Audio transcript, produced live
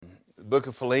book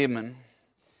of Philemon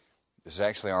is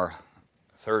actually our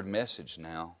third message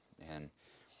now, and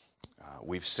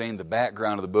we've seen the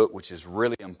background of the book, which is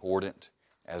really important,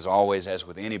 as always, as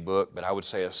with any book, but I would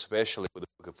say especially with the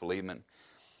book of Philemon.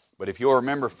 But if you'll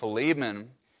remember, Philemon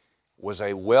was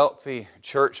a wealthy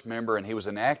church member, and he was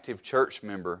an active church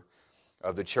member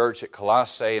of the church at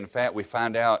Colossae. In fact, we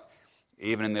find out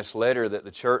even in this letter that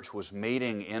the church was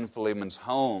meeting in Philemon's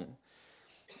home.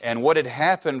 And what had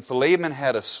happened, Philemon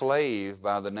had a slave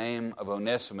by the name of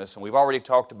Onesimus, and we've already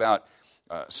talked about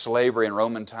slavery in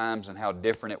Roman times and how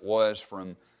different it was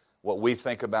from what we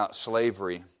think about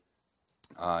slavery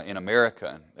in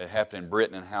America. It happened in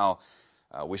Britain, and how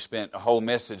we spent a whole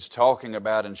message talking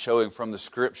about and showing from the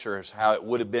Scriptures how it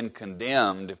would have been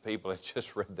condemned if people had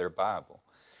just read their Bible.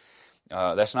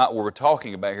 That's not what we're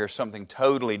talking about here, something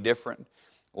totally different.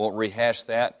 Won't rehash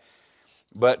that.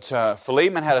 But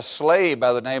Philemon had a slave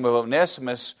by the name of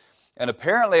Onesimus, and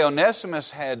apparently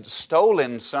Onesimus had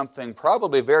stolen something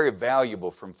probably very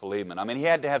valuable from Philemon. I mean, he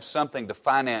had to have something to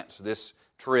finance this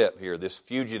trip here, this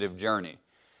fugitive journey.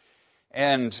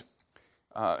 And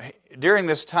during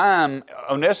this time,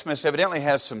 Onesimus evidently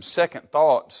has some second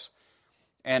thoughts,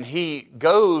 and he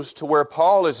goes to where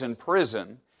Paul is in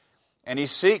prison, and he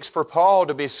seeks for Paul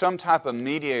to be some type of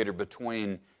mediator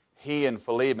between he and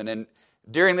Philemon. And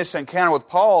during this encounter with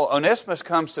Paul, Onesimus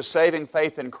comes to saving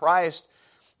faith in Christ.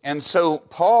 And so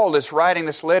Paul is writing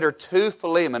this letter to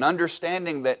Philemon,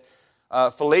 understanding that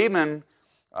Philemon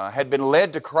had been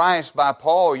led to Christ by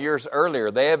Paul years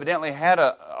earlier. They evidently had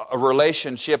a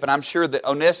relationship, and I'm sure that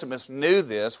Onesimus knew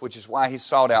this, which is why he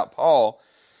sought out Paul.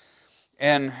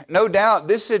 And no doubt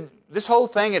this whole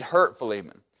thing had hurt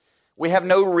Philemon. We have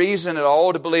no reason at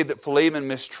all to believe that Philemon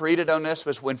mistreated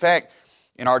Onesimus. In fact,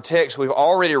 in our text we've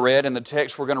already read, and the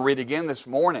text we're going to read again this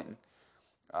morning,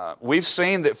 we've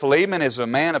seen that Philemon is a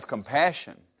man of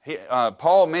compassion.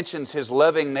 Paul mentions his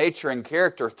loving nature and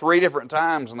character 3 different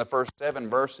times in the first 7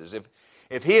 verses.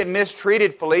 If he had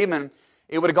mistreated Philemon,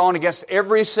 it would have gone against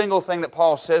every single thing that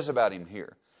Paul says about him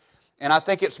here. And I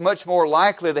think it's much more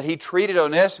likely that he treated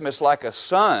Onesimus like a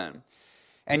son.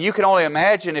 And you can only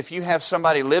imagine if you have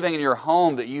somebody living in your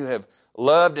home that you have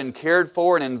loved and cared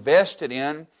for and invested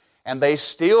in, and they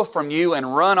steal from you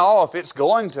and run off, it's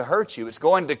going to hurt you. It's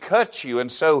going to cut you.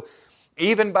 And so,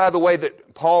 even by the way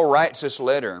that Paul writes this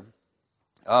letter,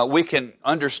 we can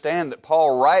understand that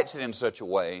Paul writes it in such a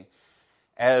way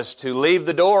as to leave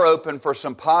the door open for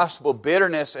some possible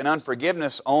bitterness and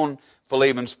unforgiveness on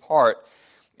Philemon's part.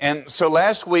 And so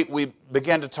last week we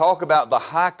began to talk about the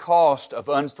high cost of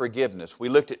unforgiveness. We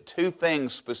looked at 2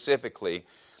 things specifically,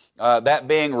 that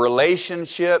being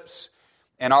relationships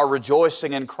and our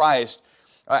rejoicing in Christ.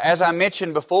 As I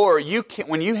mentioned before,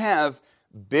 when you have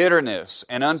bitterness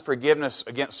and unforgiveness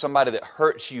against somebody that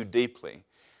hurts you deeply,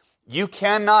 you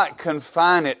cannot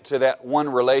confine it to that one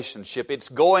relationship. It's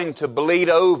going to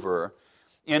bleed over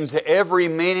into every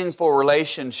meaningful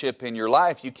relationship in your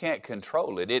life. You can't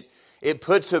control it. It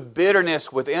puts a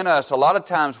bitterness within us. A lot of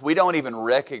times we don't even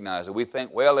recognize it. We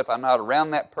think, well, if I'm not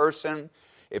around that person,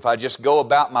 if I just go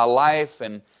about my life,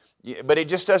 but it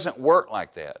just doesn't work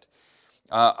like that.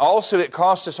 Also, it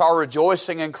costs us our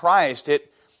rejoicing in Christ.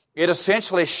 It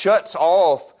essentially shuts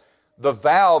off the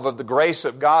valve of the grace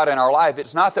of God in our life.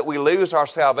 It's not that we lose our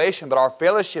salvation, but our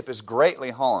fellowship is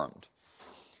greatly harmed.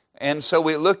 And so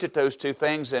we looked at those 2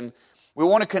 things, and we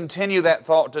want to continue that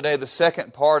thought today, the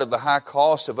second part of the high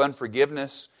cost of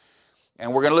unforgiveness.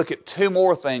 And we're going to look at 2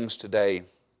 more things today.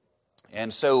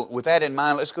 And so with that in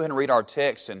mind, let's go ahead and read our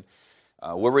text, and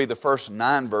we'll read the first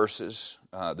 9 verses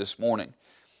this morning.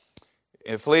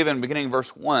 In Philemon, beginning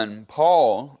verse 1,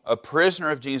 Paul, a prisoner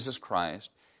of Jesus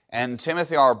Christ, and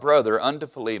Timothy our brother, unto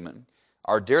Philemon,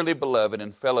 our dearly beloved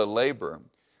and fellow laborer,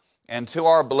 and to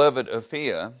our beloved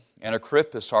Apphia, and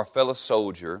Agrippus, our fellow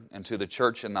soldier, and to the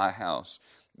church in thy house,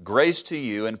 grace to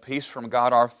you and peace from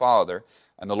God our Father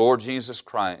and the Lord Jesus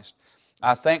Christ.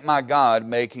 I thank my God,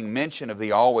 making mention of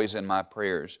thee always in my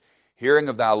prayers, hearing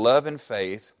of thy love and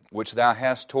faith, which thou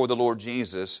hast toward the Lord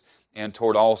Jesus and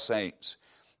toward all saints,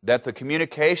 that the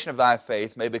communication of thy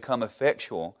faith may become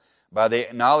effectual by the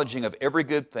acknowledging of every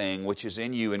good thing which is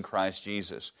in you in Christ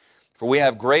Jesus. For we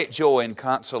have great joy and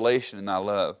consolation in thy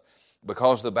love,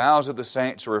 because the bowels of the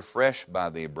saints are refreshed by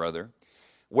thee, brother.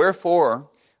 Wherefore,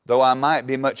 though I might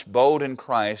be much bold in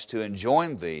Christ to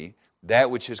enjoin thee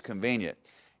that which is convenient,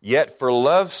 yet for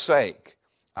love's sake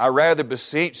I rather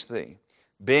beseech thee,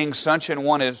 being such an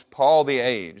one as Paul the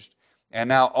aged, and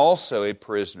now also a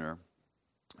prisoner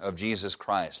of Jesus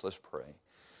Christ. Let's pray.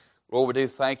 Lord, we do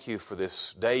thank you for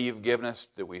this day you've given us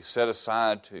that we set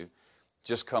aside to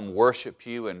just come worship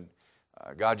you and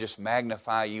God, just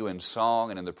magnify you in song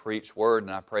and in the preached word,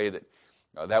 and I pray that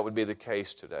that would be the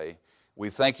case today. We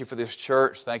thank you for this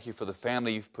church. Thank you for the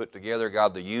family you've put together,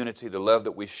 God, the unity, the love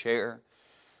that we share.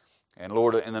 And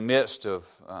Lord, in the midst of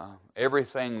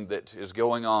everything that is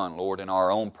going on, Lord, in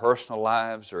our own personal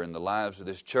lives or in the lives of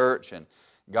this church, and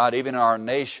God, even in our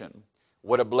nation,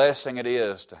 what a blessing it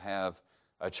is to have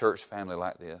a church family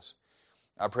like this.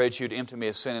 I pray that you'd empty me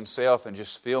of sin and self and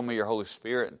just fill me, your Holy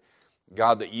Spirit.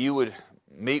 God, that you would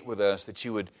meet with us, that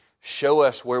you would show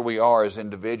us where we are as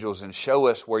individuals and show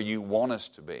us where you want us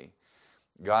to be.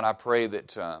 God, I pray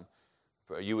that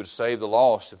you would save the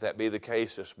lost, if that be the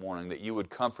case this morning, that you would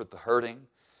comfort the hurting,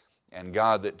 and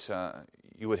God, that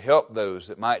you would help those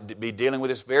that might be dealing with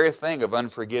this very thing of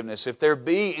unforgiveness. If there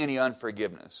be any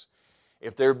unforgiveness,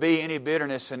 if there be any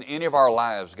bitterness in any of our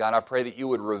lives, God, I pray that you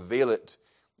would reveal it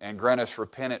and grant us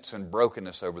repentance and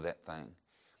brokenness over that thing.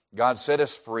 God, set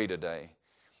us free today,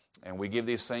 and we give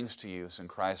these things to you. It's in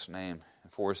Christ's name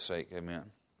and for His sake. Amen.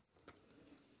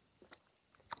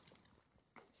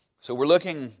 So we're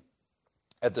looking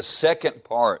at the second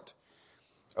part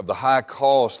of the high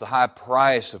cost, the high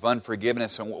price of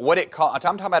unforgiveness, and what it costs.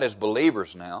 I'm talking about as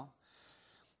believers now.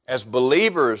 As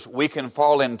believers, we can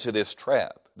fall into this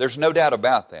trap. There's no doubt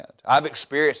about that. I've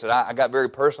experienced it. I got very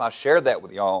personal. I shared that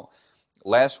with y'all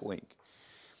last week.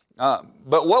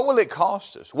 But what will it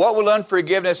cost us? What will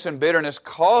unforgiveness and bitterness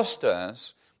cost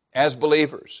us as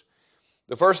believers?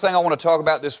 The first thing I want to talk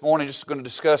about this morning, just going to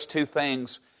discuss two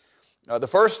things. The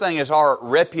first thing is our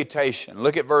reputation.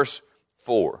 Look at verse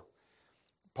 4.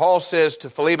 Paul says to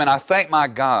Philemon, I thank my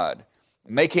God,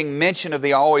 making mention of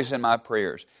thee always in my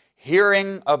prayers,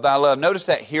 hearing of thy love. Notice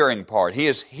that hearing part. He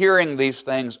is hearing these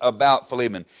things about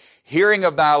Philemon. Hearing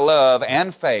of thy love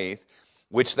and faith,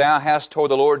 which thou hast toward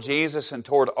the Lord Jesus and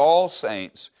toward all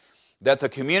saints, that the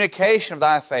communication of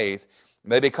thy faith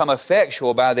may become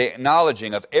effectual by the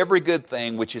acknowledging of every good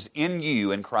thing which is in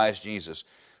you in Christ Jesus.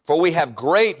 For we have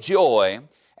great joy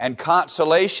and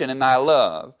consolation in thy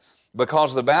love,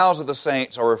 because the bowels of the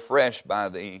saints are refreshed by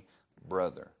thee,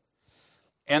 brother.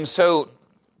 And so,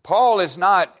 Paul is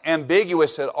not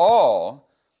ambiguous at all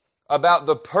about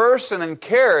the person and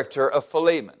character of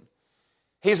Philemon.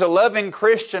 He's a loving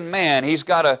Christian man. He's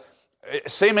got a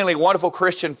seemingly wonderful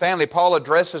Christian family. Paul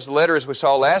addresses the letter, as we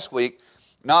saw last week,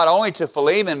 not only to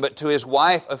Philemon, but to his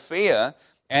wife Apphia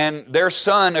and their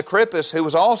son Agrippus, who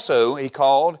was also, he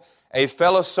called, a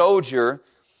fellow soldier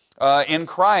in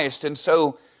Christ. And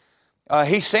so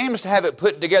he seems to have it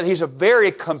put together. He's a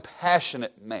very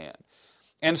compassionate man.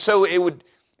 And so it would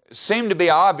seem to be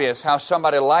obvious how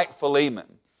somebody like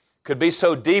Philemon could be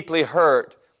so deeply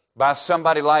hurt by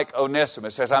somebody like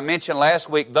Onesimus. As I mentioned last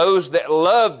week, those that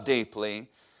love deeply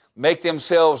make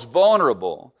themselves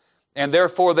vulnerable, and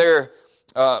therefore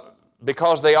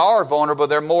because they are vulnerable,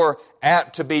 they're more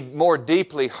apt to be more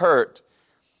deeply hurt.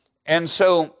 And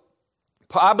so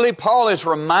I believe Paul is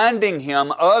reminding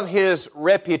him of his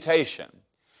reputation.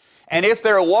 And if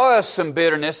there was some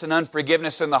bitterness and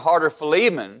unforgiveness in the heart of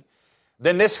Philemon,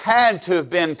 then this had to have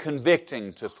been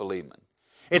convicting to Philemon.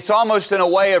 It's almost in a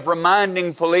way of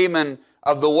reminding Philemon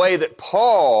of the way that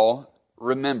Paul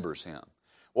remembers him.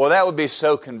 Well, that would be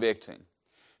so convicting.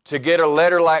 To get a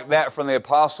letter like that from the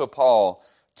Apostle Paul,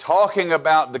 talking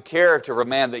about the character of a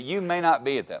man that you may not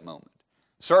be at that moment.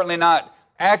 Certainly not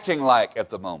acting like at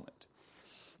the moment.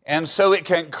 And so it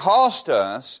can cost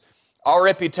us our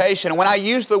reputation. And when I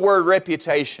use the word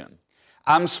reputation,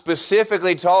 I'm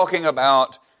specifically talking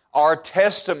about our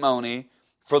testimony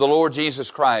for the Lord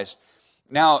Jesus Christ.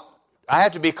 Now, I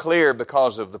have to be clear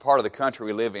because of the part of the country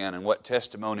we live in and what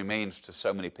testimony means to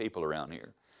so many people around here.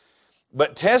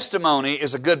 But testimony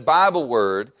is a good Bible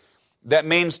word that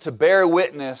means to bear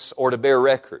witness or to bear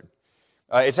record.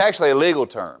 It's actually a legal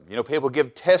term. You know, people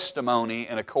give testimony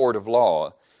in a court of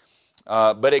law.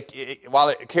 But while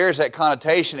it carries that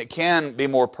connotation, it can be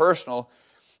more personal.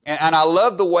 And I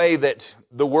love the way that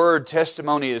the word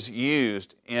testimony is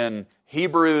used in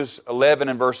Hebrews 11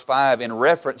 and verse 5 in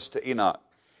reference to Enoch.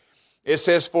 It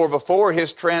says, for before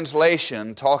his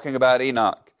translation, talking about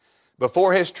Enoch,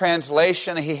 before his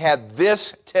translation he had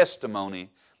this testimony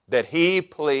that he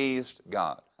pleased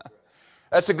God.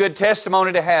 That's a good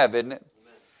testimony to have, isn't it?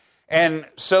 And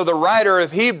so the writer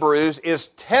of Hebrews is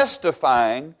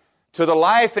testifying to the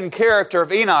life and character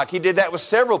of Enoch. He did that with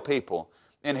several people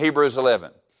in Hebrews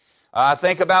 11.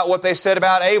 Think about what they said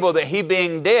about Abel, that he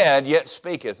being dead yet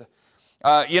speaketh.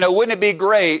 Wouldn't it be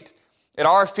great at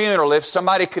our funeral if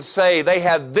somebody could say they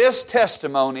had this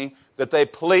testimony that they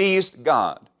pleased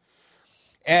God?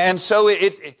 And so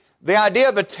the idea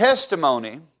of a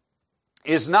testimony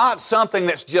is not something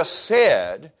that's just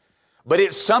said but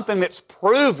it's something that's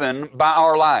proven by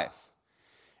our life.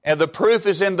 And the proof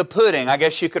is in the pudding. I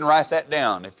guess you can write that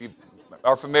down if you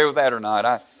are familiar with that or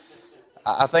not.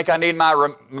 I think I need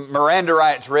my Miranda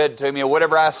rights read to me, or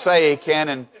whatever I say can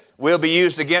and will be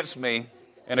used against me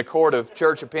in a court of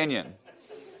church opinion.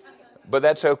 But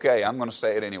that's okay. I'm going to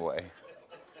say it anyway.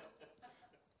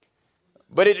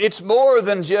 But it's more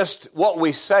than just what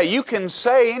we say. You can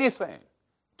say anything.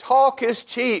 Talk is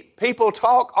cheap. People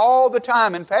talk all the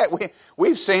time. In fact,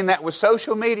 we've seen that with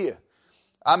social media.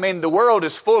 I mean, the world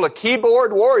is full of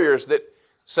keyboard warriors that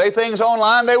say things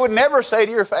online they would never say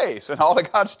to your face. And all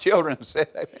of God's children said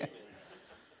amen.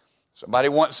 Somebody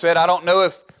once said, I don't know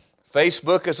if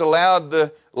Facebook has allowed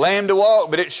the lame to walk,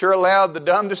 but it sure allowed the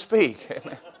dumb to speak.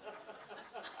 Amen.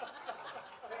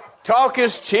 Talk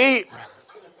is cheap.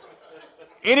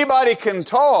 Anybody can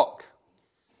talk.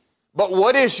 But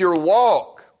what is your walk?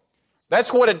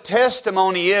 That's what a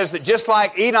testimony is, that just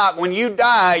like Enoch, when you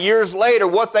die years later,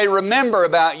 what they remember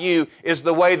about you is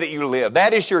the way that you live.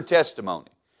 That is your testimony.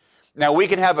 Now, we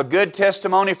can have a good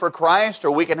testimony for Christ,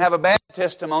 or we can have a bad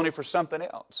testimony for something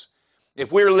else.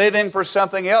 If we're living for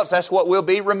something else, that's what we'll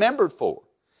be remembered for.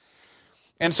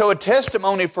 And so a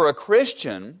testimony for a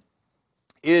Christian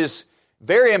is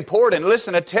very important.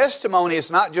 Listen, a testimony is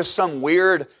not just some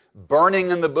weird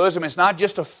burning in the bosom. It's not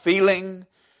just a feeling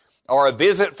or a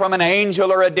visit from an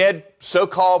angel or a dead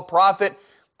so-called prophet.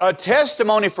 A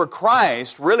testimony for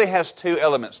Christ really has two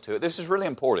elements to it. This is really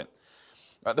important.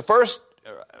 The first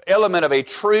element of a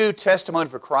true testimony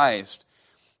for Christ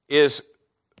is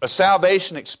a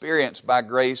salvation experience by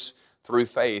grace through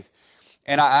faith.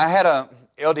 And I had a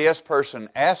LDS person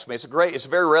ask me, it's a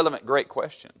very relevant, great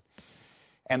question.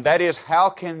 And that is, how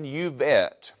can you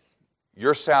vet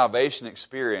your salvation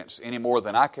experience any more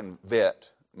than I can vet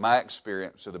my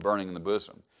experience of the burning in the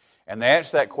bosom? And the answer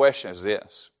to that question is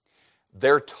this: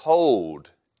 they're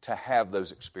told to have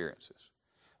those experiences.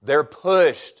 They're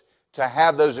pushed to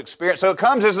have those experiences. So it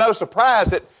comes as no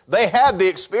surprise that they had the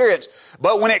experience.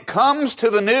 But when it comes to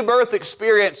the new birth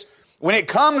experience, when it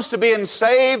comes to being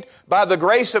saved by the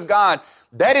grace of God,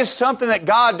 that is something that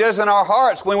God does in our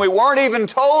hearts when we weren't even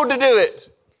told to do it.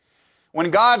 When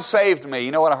God saved me,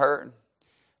 you know what I heard?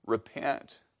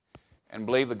 Repent and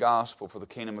believe the gospel, for the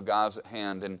kingdom of God is at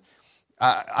hand. And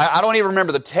I don't even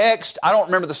remember the text. I don't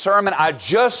remember the sermon. I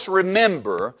just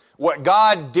remember what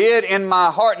God did in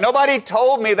my heart. Nobody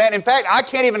told me that. In fact, I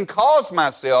can't even cause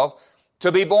myself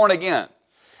to be born again.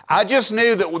 I just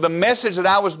knew that with the message that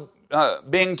I was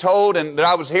being told and that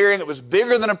I was hearing, it was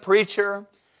bigger than a preacher.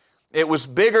 It was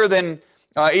bigger than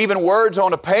even words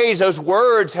on a page. Those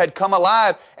words had come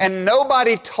alive, and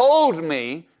nobody told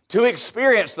me to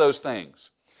experience those things.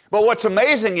 But what's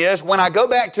amazing is when I go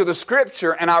back to the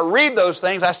Scripture and I read those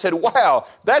things, I said, wow,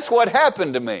 that's what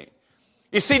happened to me.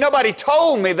 You see, nobody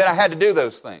told me that I had to do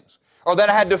those things, or that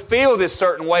I had to feel this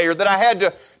certain way, or that I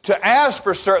had to ask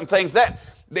for certain things. That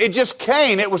it just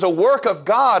came. It was a work of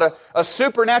God, a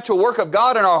supernatural work of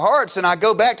God in our hearts. And I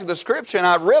go back to the Scripture and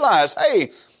I realize,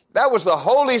 hey, that was the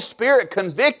Holy Spirit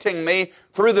convicting me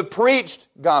through the preached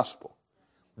gospel.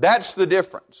 That's the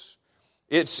difference.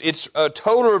 It's a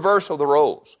total reversal of the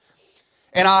roles.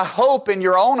 And I hope in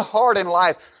your own heart and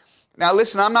life. Now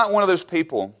listen, I'm not one of those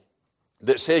people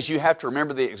that says you have to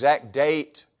remember the exact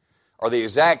date or the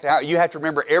exact hour. You have to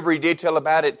remember every detail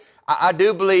about it. I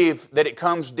do believe that it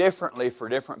comes differently for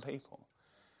different people.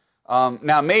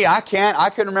 Now me, I can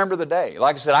remember the day.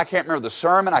 Like I said, I can't remember the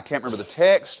sermon. I can't remember the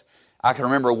text. I can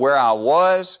remember where I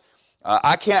was.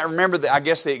 I can't remember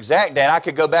the exact date. I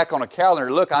could go back on a calendar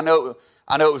and look. I know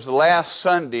it was the last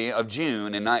Sunday of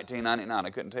June in 1999. I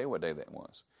couldn't tell you what day that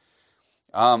was.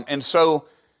 And so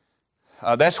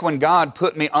that's when God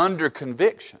put me under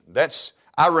conviction.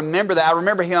 I remember that. I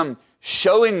remember Him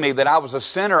showing me that I was a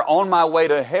sinner on my way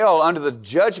to hell under the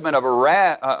judgment of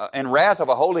wrath of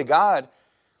a holy God,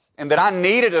 and that I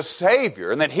needed a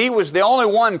Savior, and that He was the only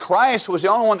one, Christ was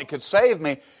the only one that could save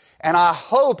me. And I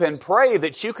hope and pray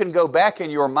that you can go back in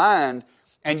your mind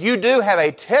and you do have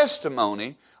a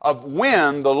testimony of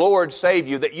when the Lord saved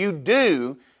you, that you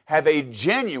do have a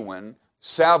genuine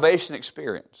salvation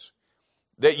experience.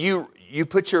 That you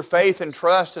put your faith and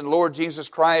trust in Lord Jesus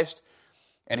Christ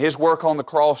and His work on the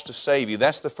cross to save you.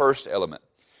 That's the first element.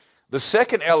 The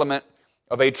second element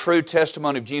of a true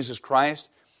testimony of Jesus Christ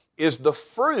is the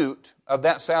fruit of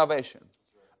that salvation.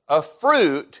 A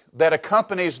fruit that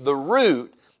accompanies the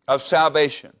root of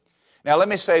salvation. Now let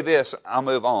me say this, I'll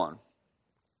move on.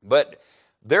 But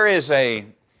there is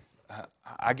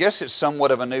I guess it's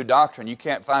somewhat of a new doctrine. You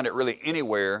can't find it really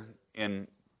anywhere in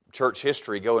church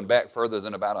history going back further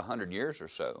than about 100 years or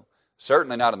so.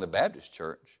 Certainly not in the Baptist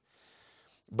church.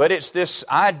 But it's this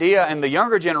idea, and the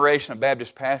younger generation of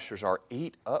Baptist pastors are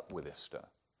eat up with this stuff.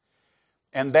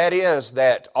 And that is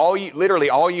that literally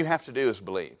all you have to do is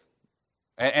believe.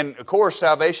 And of course,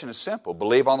 salvation is simple.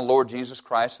 Believe on the Lord Jesus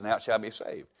Christ and thou shalt be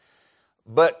saved.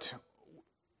 But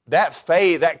that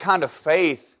faith, that kind of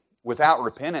faith without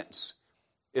repentance,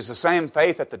 is the same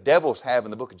faith that the devils have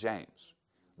in the book of James.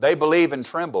 They believe and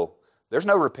tremble. There's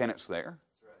no repentance there.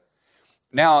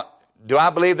 Now, do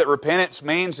I believe that repentance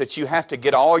means that you have to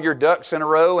get all your ducks in a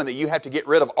row and that you have to get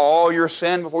rid of all your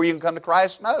sin before you can come to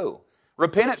Christ? No.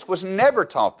 Repentance was never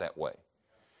taught that way.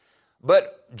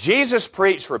 But Jesus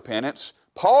preached repentance.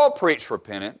 Paul preached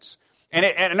repentance. And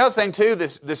another thing too,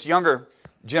 this younger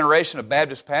generation of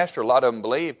Baptist pastors, a lot of them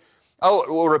believe,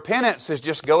 repentance is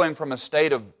just going from a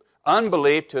state of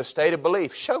unbelief to a state of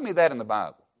belief. Show me that in the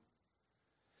Bible.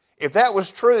 If that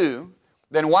was true,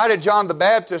 then why did John the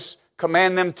Baptist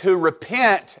command them to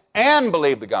repent and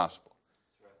believe the gospel?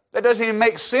 That doesn't even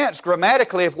make sense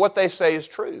grammatically if what they say is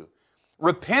true.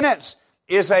 Repentance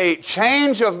is a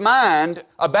change of mind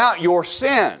about your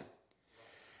sin.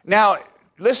 Now,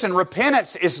 listen,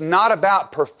 repentance is not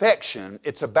about perfection,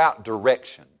 it's about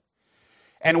direction.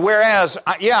 And whereas,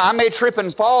 I may trip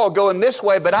and fall going this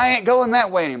way, but I ain't going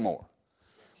that way anymore.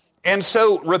 And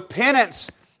so repentance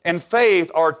and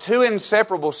faith are two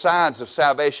inseparable sides of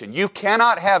salvation. You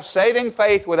cannot have saving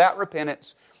faith without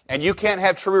repentance, and you can't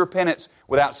have true repentance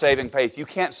without saving faith. You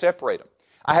can't separate them.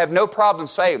 I have no problem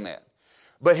saying that.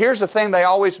 But here's the thing they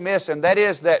always miss, and that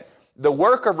is that the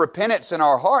work of repentance in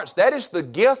our hearts, that is the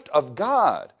gift of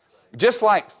God. Just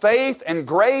like faith and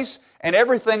grace and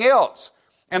everything else.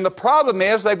 And the problem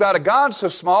is they've got a God so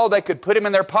small they could put Him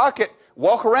in their pocket,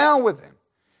 walk around with Him.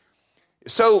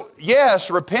 So,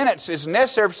 yes, repentance is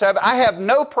necessary for salvation. I have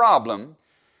no problem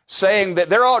saying that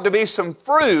there ought to be some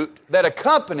fruit that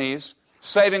accompanies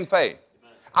saving faith.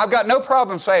 I've got no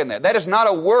problem saying that. That is not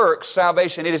a work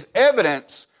salvation. It is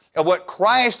evidence of what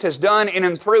Christ has done in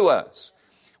and through us.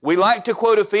 We like to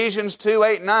quote Ephesians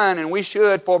 2:8-9, and we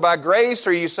should, for by grace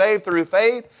are you saved through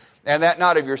faith, and that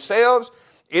not of yourselves.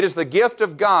 It is the gift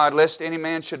of God, lest any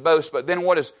man should boast. But then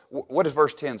what does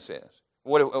verse 10 says?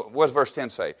 What does verse 10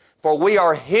 say? For we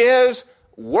are His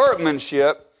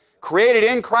workmanship, created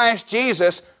in Christ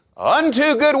Jesus,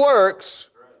 unto good works,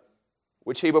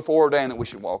 which He before ordained that we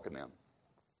should walk in them.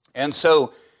 And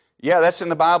so, that's in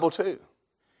the Bible too.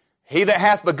 He that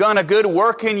hath begun a good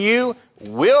work in you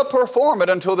will perform it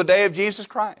until the day of Jesus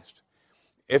Christ.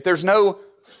 If there's no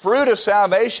fruit of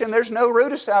salvation, there's no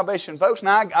root of salvation, folks.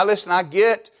 Now, I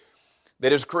get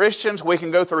that as Christians we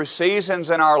can go through seasons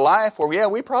in our life where,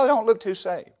 we probably don't look too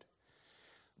saved.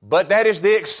 But that is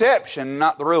the exception,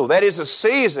 not the rule. That is a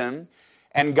season,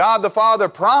 and God the Father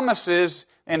promises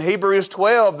in Hebrews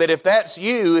 12 that if that's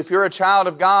you, if you're a child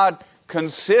of God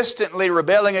consistently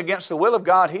rebelling against the will of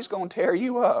God, He's going to tear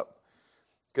you up.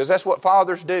 Because that's what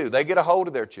fathers do. They get a hold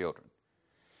of their children.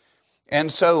 And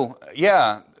so,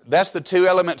 that's the two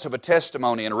elements of a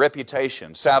testimony and a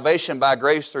reputation. Salvation by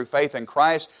grace through faith in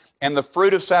Christ, and the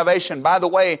fruit of salvation. By the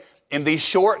way, in these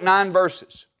short 9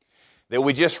 verses that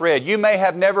we just read, you may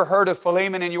have never heard of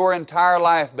Philemon in your entire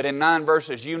life, but in 9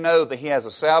 verses you know that he has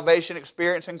a salvation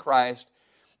experience in Christ,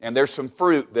 and there's some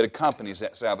fruit that accompanies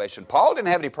that salvation. Paul didn't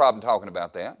have any problem talking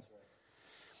about that.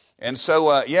 And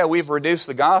so, we've reduced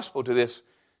the gospel to this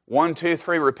 1, 2,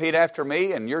 3, repeat after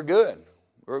me, and you're good.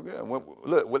 We're good.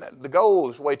 Look, the goal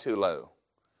is way too low.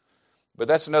 But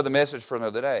that's another message for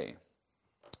another day.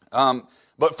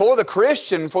 But for the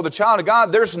Christian, for the child of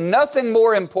God, there's nothing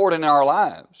more important in our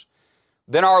lives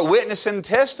than our witness and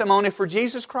testimony for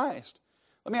Jesus Christ.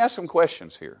 Let me ask some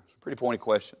questions here. Pretty pointed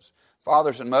questions.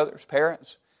 Fathers and mothers,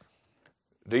 parents,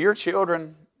 do your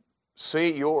children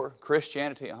see your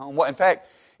Christianity at home? Well, in fact,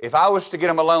 if I was to get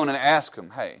them alone and ask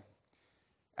them, hey,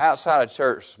 outside of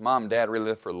church, Mom and Dad really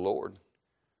live for the Lord?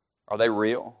 Are they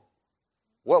real?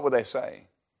 What would they say?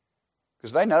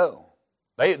 Because they know.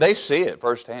 They see it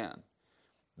firsthand.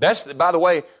 By the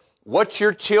way, what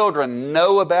your children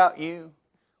know about you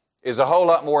is a whole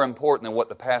lot more important than what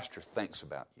the pastor thinks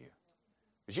about you.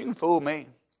 Because you can fool me.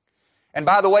 And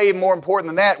by the way, even more important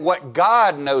than that, what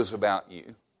God knows about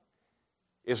you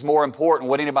is more important than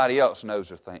what anybody else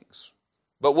knows or thinks.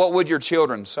 But what would your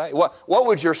children say? What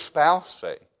would your spouse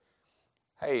say?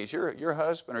 Hey, is your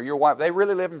husband or your wife, they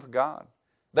really living for God?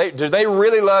 Do they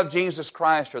really love Jesus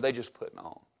Christ, or are they just putting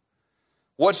on?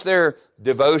 What's their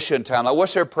devotion time like?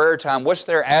 What's their prayer time? What's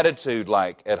their attitude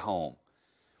like at home?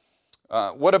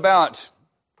 What about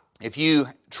if you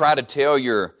try to tell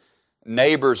your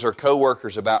neighbors or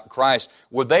coworkers about Christ?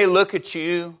 Would they look at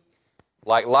you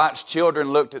like Lot's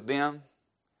children looked at them?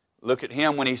 Look at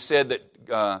him when he said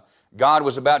that God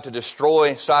was about to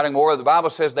destroy Sodom and Gomorrah, the Bible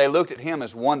says they looked at him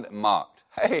as one that mocked.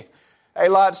 Hey,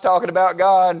 Lot's talking about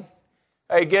God.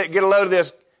 Hey, get a load of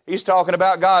this. He's talking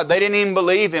about God. They didn't even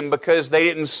believe him because they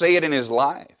didn't see it in his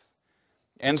life.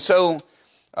 And so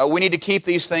we need to keep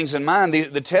these things in mind.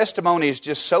 The testimony is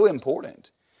just so important.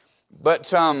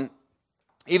 But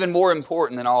even more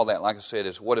important than all that, like I said,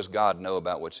 is what does God know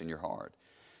about what's in your heart?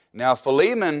 Now,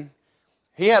 Philemon,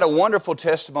 he had a wonderful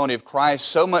testimony of Christ,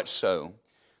 so much so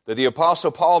that the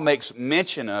Apostle Paul makes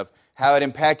mention of how it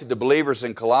impacted the believers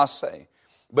in Colossae.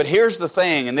 But here's the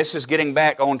thing, and this is getting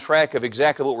back on track of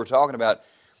exactly what we're talking about.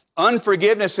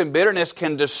 Unforgiveness and bitterness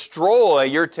can destroy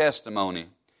your testimony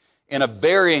in a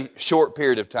very short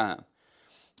period of time.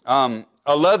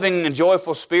 A loving and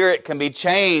joyful spirit can be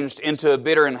changed into a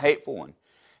bitter and hateful one.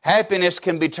 Happiness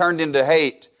can be turned into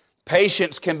hate.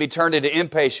 Patience can be turned into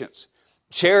impatience.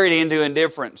 Charity into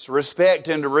indifference. Respect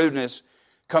into rudeness.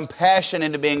 Compassion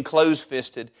into being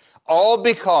close-fisted. All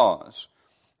because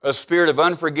a spirit of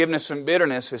unforgiveness and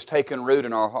bitterness has taken root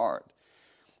in our heart.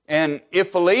 And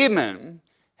if Philemon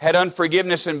had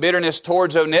unforgiveness and bitterness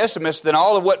towards Onesimus, then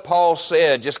all of what Paul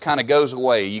said just kind of goes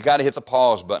away. You got to hit the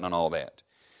pause button on all that.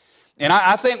 And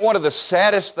I think one of the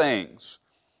saddest things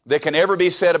that can ever be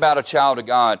said about a child of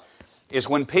God is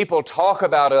when people talk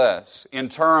about us in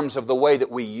terms of the way that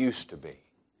we used to be.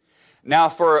 Now,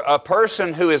 for a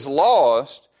person who is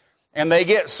lost and they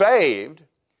get saved,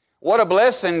 what a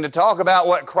blessing to talk about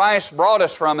what Christ brought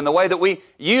us from and the way that we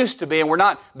used to be, and we're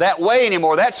not that way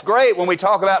anymore. That's great when we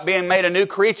talk about being made a new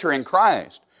creature in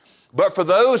Christ. But for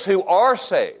those who are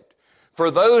saved,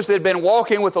 for those that have been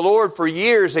walking with the Lord for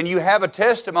years and you have a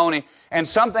testimony and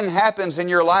something happens in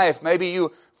your life, maybe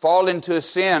you fall into a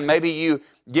sin, maybe you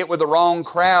get with the wrong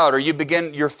crowd, or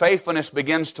your faithfulness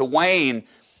begins to wane,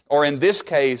 or in this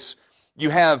case, you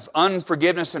have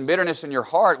unforgiveness and bitterness in your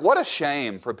heart. What a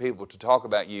shame for people to talk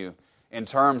about you in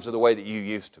terms of the way that you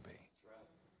used to be.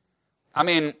 I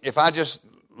mean, if I just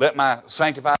let my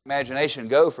sanctified imagination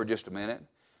go for just a minute.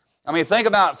 I mean, think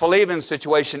about Philemon's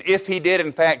situation if he did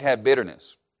in fact have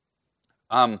bitterness.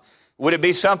 Would it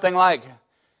be something like,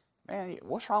 man,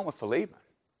 what's wrong with Philemon?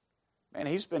 Man,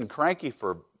 he's been cranky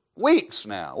for weeks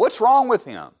now. What's wrong with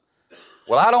him?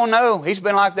 Well, I don't know. He's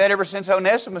been like that ever since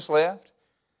Onesimus left.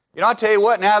 You know, I tell you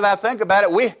what, now that I think about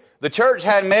it, the church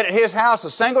hadn't met at his house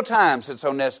a single time since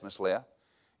Onesimus left.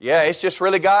 Yeah, it's just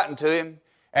really gotten to him.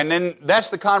 And then that's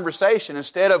the conversation.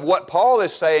 Instead of what Paul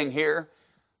is saying here,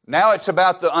 now it's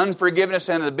about the unforgiveness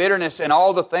and the bitterness and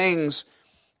all the things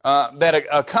that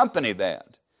accompany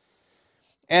that.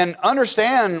 And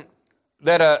understand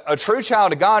that a true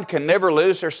child of God can never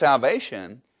lose their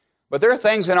salvation, but there are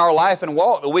things in our life and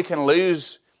walk that we can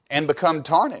lose and become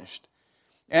tarnished.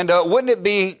 And wouldn't it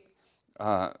be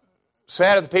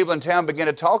sad if the people in town begin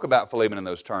to talk about Philemon in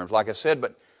those terms, like I said,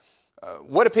 but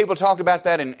what if people talked about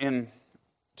that in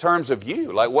terms of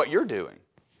you, like what you're doing?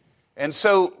 And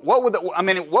so what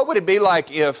would it be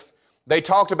like if they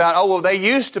talked about, oh, well, they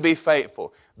used to be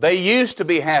faithful. They used to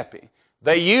be happy.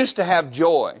 They used to have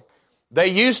joy. They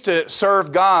used to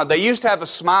serve God. They used to have a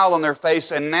smile on their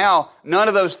face, and now none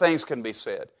of those things can be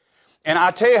said. And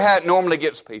I tell you how it normally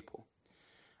gets people.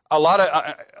 A lot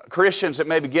of Christians that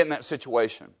maybe get in that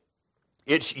situation,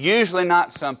 it's usually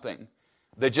not something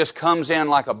that just comes in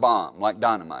like a bomb, like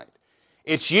dynamite.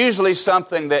 It's usually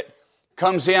something that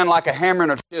comes in like a hammer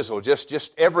and a chisel,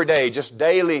 just every day, just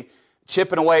daily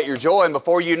chipping away at your joy. And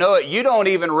before you know it, you don't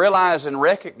even realize and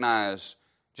recognize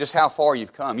just how far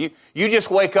you've come. You just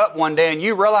wake up one day and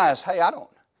you realize, hey, I don't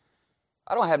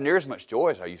have near as much joy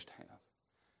as I used to have.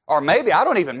 Or maybe I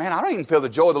don't even feel the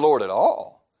joy of the Lord at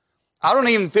all. I don't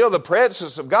even feel the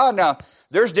presence of God. Now,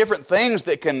 there's different things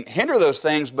that can hinder those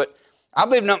things, but I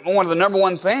believe one of the number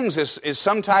one things is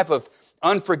some type of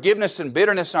unforgiveness and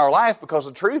bitterness in our life, because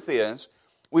the truth is,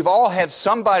 we've all had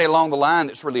somebody along the line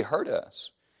that's really hurt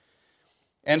us.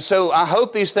 And so I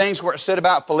hope these things weren't said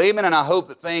about Philemon, and I hope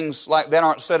that things like that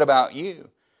aren't said about you.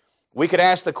 We could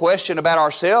ask the question about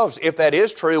ourselves, if that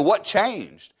is true, what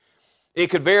changed? It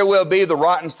could very well be the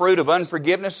rotten fruit of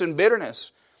unforgiveness and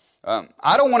bitterness.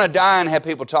 I don't want to die and have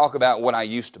people talk about what I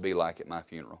used to be like at my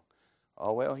funeral.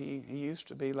 Oh, well, he used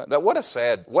to be like that. What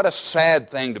a sad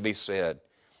thing to be said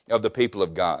of the people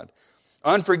of God.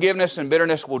 Unforgiveness and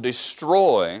bitterness will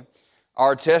destroy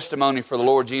our testimony for the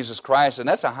Lord Jesus Christ, and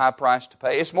that's a high price to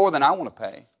pay. It's more than I want to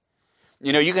pay.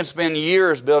 You know, you can spend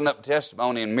years building up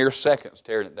testimony and mere seconds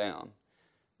tearing it down.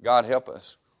 God help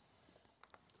us.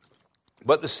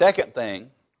 But the second thing,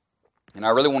 and I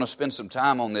really want to spend some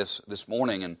time on this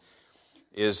morning, and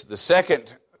is the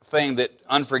second thing that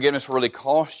unforgiveness really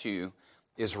costs you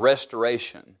is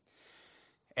restoration.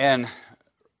 And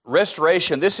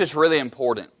restoration, this is really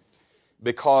important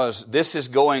because this is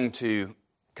going to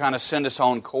kind of send us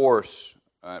on course,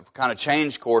 kind of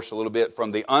change course a little bit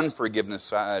from the unforgiveness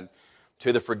side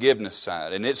to the forgiveness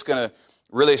side. And it's going to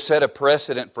really set a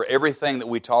precedent for everything that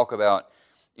we talk about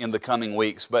in the coming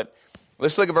weeks. But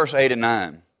let's look at verse 8 and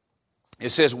 9. It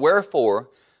says, "Wherefore,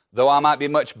 though I might be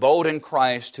much bold in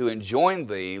Christ to enjoin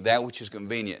thee that which is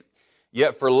convenient,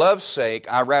 yet for love's sake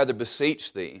I rather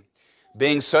beseech thee,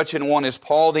 being such an one as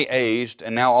Paul the aged,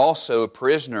 and now also a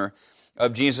prisoner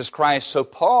of Jesus Christ." So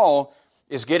Paul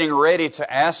is getting ready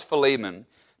to ask Philemon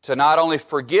to not only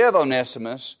forgive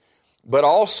Onesimus, but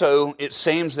also it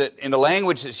seems that in the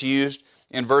language that's used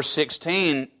in verse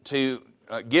 16 to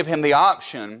give him the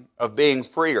option of being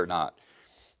free or not.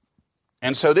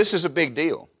 And so this is a big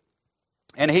deal.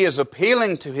 And he is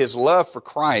appealing to his love for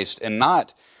Christ and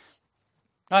not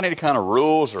any kind of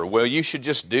rules or, well, you should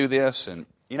just do this. And,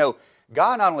 you know,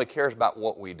 God not only cares about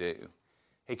what we do,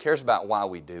 He cares about why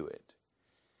we do it.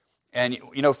 And,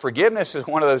 you know, forgiveness is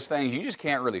one of those things you just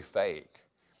can't really fake.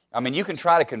 I mean, you can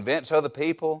try to convince other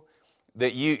people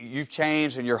that you've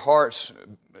changed and your heart's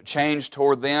changed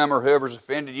toward them or whoever's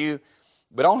offended you,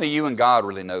 but only you and God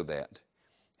really know that.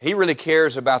 He really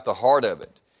cares about the heart of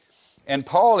it. And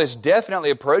Paul is definitely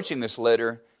approaching this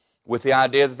letter with the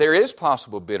idea that there is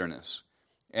possible bitterness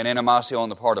and animosity on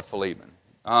the part of Philemon.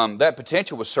 That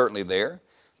potential was certainly there.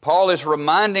 Paul is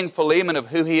reminding Philemon of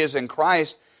who he is in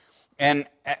Christ. And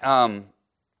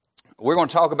we're going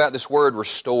to talk about this word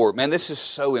restore. Man, this is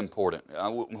so important.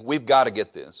 We've got to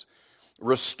get this.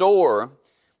 Restore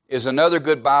is another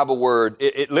good Bible word.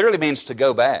 It literally means to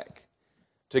go back.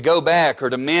 To go back or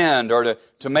to mend or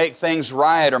to make things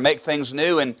right or make things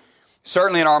new. And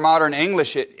certainly in our modern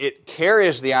English, it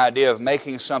carries the idea of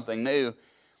making something new.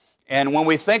 And when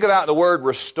we think about the word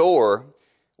restore,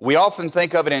 we often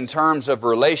think of it in terms of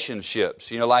relationships.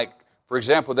 You know, like, for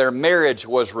example, their marriage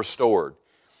was restored.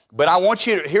 But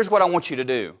here's what I want you to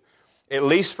do, at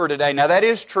least for today. Now, that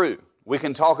is true. We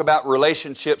can talk about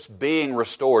relationships being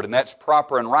restored, and that's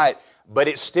proper and right. But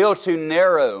it's still too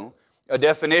narrow a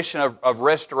definition of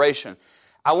restoration.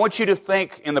 I want you to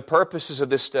think in the purposes of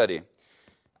this study,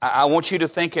 I want you to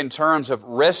think in terms of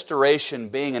restoration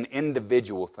being an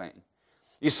individual thing.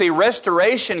 You see,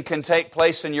 restoration can take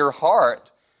place in your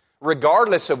heart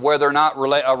regardless of whether or not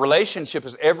a relationship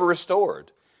is ever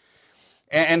restored.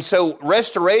 And so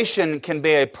restoration can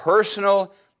be a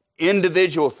personal,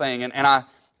 individual thing. And I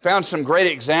found some great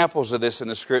examples of this in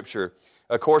the Scripture.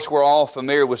 Of course, we're all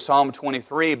familiar with Psalm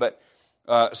 23, but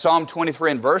Psalm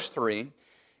 23 and verse 3,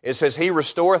 it says, "He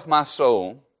restoreth my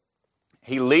soul.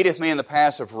 He leadeth me in the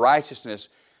paths of righteousness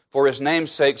for His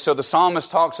name's sake." So the psalmist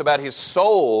talks about his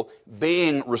soul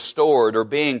being restored or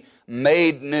being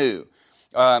made new.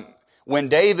 When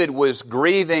David was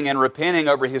grieving and repenting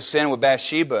over his sin with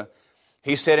Bathsheba,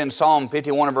 he said in Psalm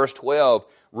 51 and verse 12,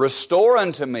 "Restore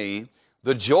unto me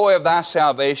the joy of thy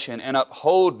salvation and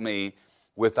uphold me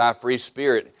with thy free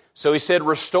spirit." So he said,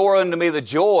 "Restore unto me the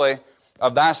joy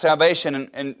of thy salvation."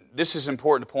 And this is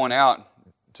important to point out,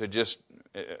 to just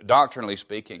doctrinally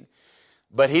speaking.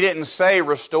 But he didn't say,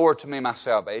 "Restore to me my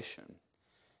salvation."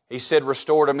 He said,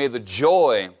 "Restore to me the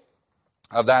joy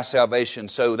of thy salvation."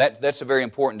 So that's a very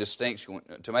important distinction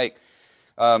to make.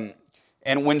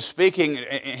 And when speaking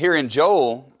here in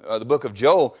Joel, the book of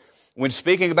Joel, when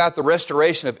speaking about the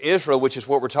restoration of Israel, which is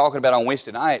what we're talking about on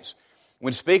Wednesday nights,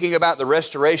 when speaking about the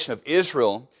restoration of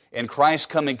Israel in Christ's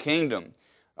coming kingdom,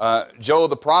 Joel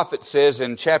the prophet says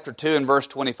in chapter 2 and verse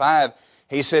 25,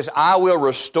 he says, "I will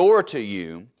restore to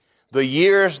you the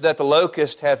years that the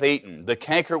locust hath eaten, the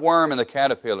cankerworm and the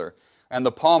caterpillar, and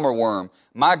the palmer worm,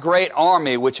 my great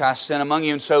army which I sent among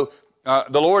you." And so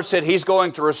the Lord said He's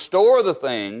going to restore the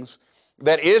things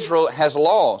that Israel has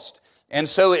lost. And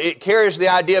so it carries the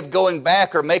idea of going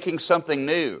back or making something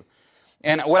new.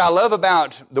 And what I love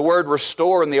about the word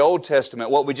restore in the Old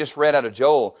Testament, what we just read out of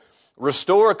Joel,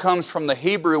 restore comes from the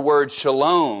Hebrew word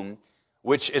shalom,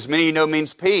 which, as many of you know,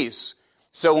 means peace.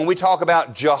 So when we talk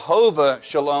about Jehovah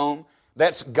Shalom,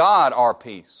 that's God our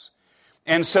peace.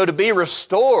 And so to be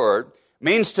restored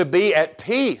means to be at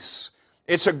peace.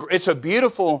 It's a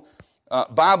beautiful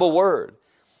Bible word.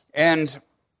 And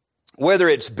whether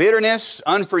it's bitterness,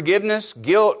 unforgiveness,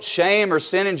 guilt, shame, or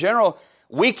sin in general,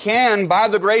 we can, by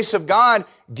the grace of God,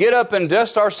 get up and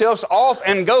dust ourselves off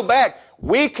and go back.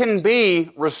 We can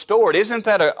be restored. Isn't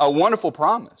that a wonderful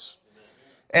promise?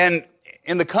 And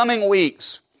in the coming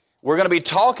weeks, we're going to be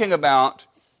talking about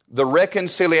the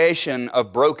reconciliation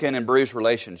of broken and bruised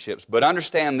relationships. But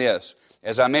understand this,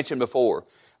 as I mentioned before,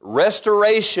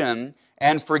 restoration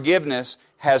and forgiveness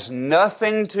has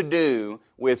nothing to do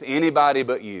with anybody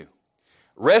but you.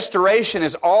 Restoration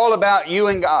is all about you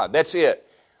and God. That's it.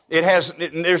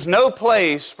 There's no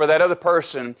place for that other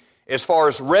person as far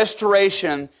as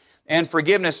restoration and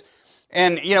forgiveness.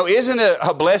 And, isn't it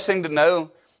a blessing to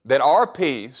know that our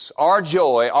peace, our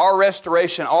joy, our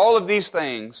restoration, all of these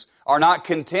things are not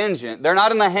contingent. They're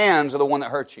not in the hands of the one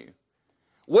that hurt you.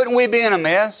 Wouldn't we be in a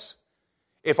mess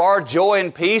if our joy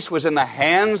and peace was in the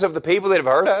hands of the people that have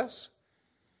hurt us?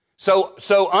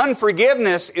 So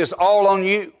unforgiveness is all on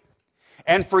you.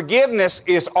 And forgiveness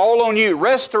is all on you.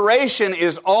 Restoration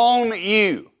is on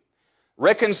you.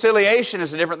 Reconciliation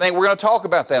is a different thing. We're going to talk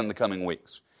about that in the coming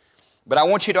weeks. But I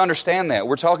want you to understand that.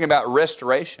 We're talking about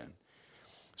restoration.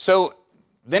 So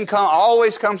then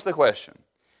always comes the question.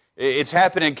 It's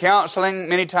happened in counseling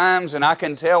many times, and I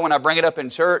can tell when I bring it up in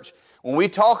church. When we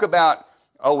talk about,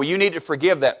 you need to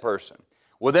forgive that person.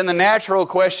 Well, then the natural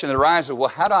question that arises, well,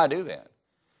 how do I do that?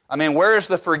 I mean, where's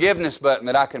the forgiveness button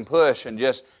that I can push and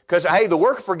just... Because, hey, the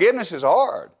work of forgiveness is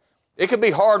hard. It could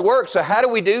be hard work, so how do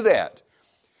we do that?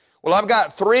 Well, I've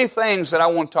got 3 things that I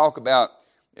want to talk about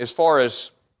as far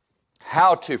as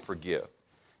how to forgive,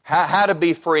 how to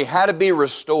be free, how to be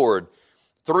restored.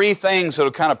 3 things that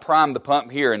will kind of prime the pump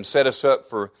here and set us up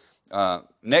for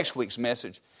next week's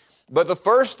message. But the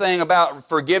first thing about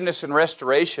forgiveness and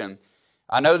restoration,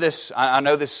 I know this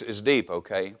is deep,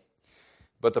 okay?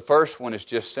 But the first one is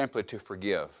just simply to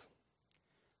forgive.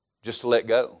 Just to let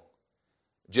go.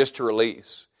 Just to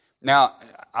release. Now,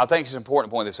 I think it's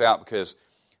important to point this out because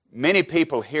many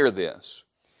people hear this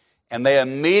and they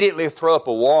immediately throw up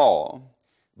a wall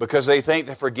because they think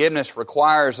that forgiveness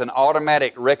requires an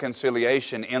automatic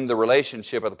reconciliation in the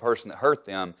relationship of the person that hurt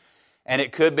them. And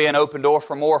it could be an open door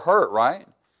for more hurt, right?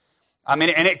 I mean,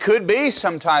 and it could be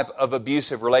some type of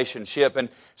abusive relationship. And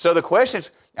so the question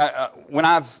is, when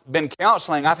I've been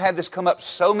counseling, I've had this come up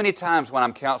so many times when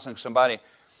I'm counseling somebody,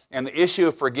 and the issue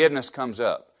of forgiveness comes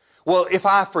up. Well, if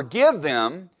I forgive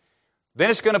them, then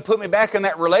it's going to put me back in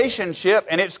that relationship,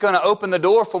 and it's going to open the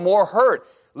door for more hurt.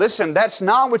 Listen, that's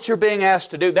not what you're being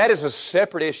asked to do. That is a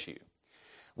separate issue.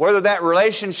 Whether that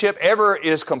relationship ever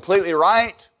is completely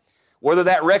right, whether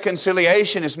that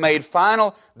reconciliation is made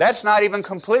final, that's not even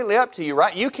completely up to you,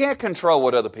 right? You can't control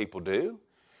what other people do.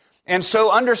 And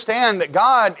so understand that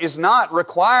God is not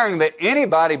requiring that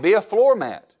anybody be a floor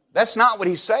mat. That's not what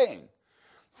He's saying.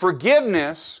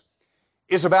 Forgiveness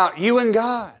is about you and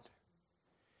God.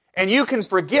 And you can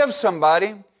forgive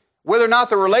somebody whether or not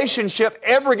the relationship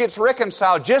ever gets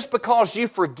reconciled. Just because you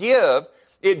forgive,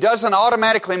 it doesn't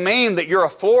automatically mean that you're a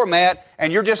floor mat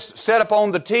and you're just set up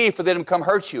on the tee for them to come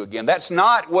hurt you again. That's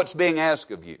not what's being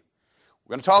asked of you.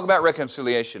 We're going to talk about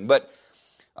reconciliation, but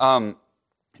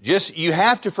you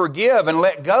have to forgive and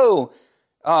let go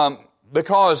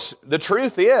because the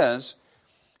truth is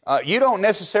you don't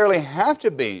necessarily have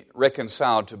to be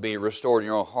reconciled to be restored in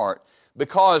your own heart.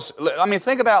 Because, I mean,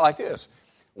 think about it like this.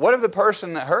 What if the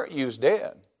person that hurt you is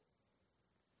dead?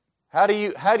 How do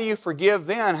you forgive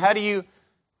then? How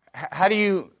do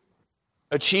you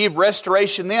achieve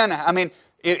restoration then? I mean,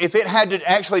 if it had to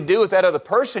actually do with that other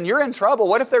person, you're in trouble.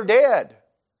 What if they're dead?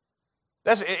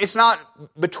 It's not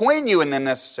between you and them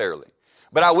necessarily.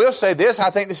 But I will say this, I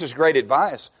think this is great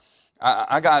advice.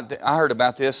 I heard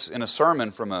about this in a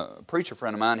sermon from a preacher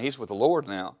friend of mine. He's with the Lord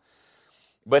now.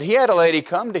 But he had a lady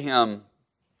come to him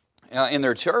in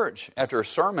their church after a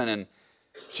sermon, and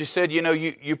she said,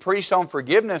 you preached on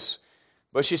forgiveness,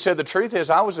 but she said, the truth is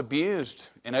I was abused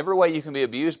in every way you can be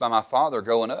abused by my father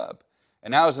growing up.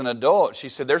 And now as an adult, she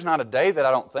said, there's not a day that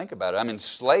I don't think about it. I'm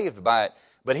enslaved by it.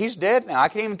 But he's dead now. I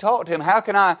can't even talk to him. How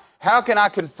can I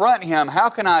confront him? How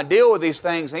can I deal with these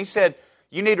things? And he said,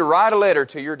 you need to write a letter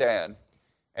to your dad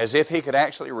as if he could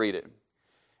actually read it.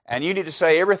 And you need to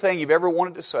say everything you've ever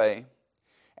wanted to say.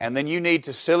 And then you need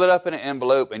to seal it up in an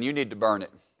envelope and you need to burn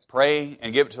it. Pray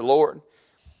and give it to the Lord.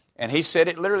 And he said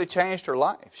it literally changed her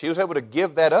life. She was able to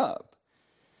give that up.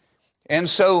 And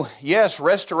so, yes,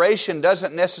 restoration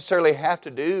doesn't necessarily have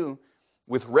to do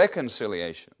with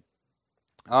reconciliation.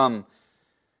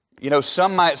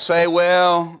 Some might say,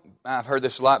 well, I've heard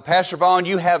this a lot, Pastor Vaughn,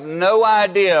 you have no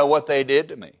idea what they did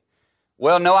to me.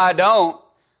 Well, no, I don't,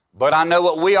 but I know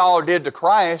what we all did to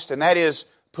Christ, and that is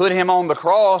put Him on the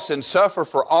cross and suffer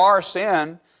for our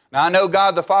sin. Now, I know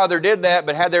God the Father did that,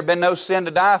 but had there been no sin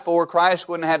to die for, Christ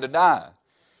wouldn't have had to die.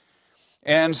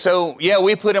 And so, yeah,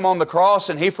 we put Him on the cross,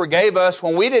 and He forgave us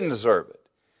when we didn't deserve it.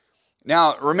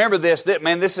 Now, remember this,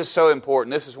 this is so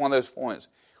important. This is one of those points.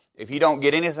 If you don't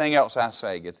get anything else I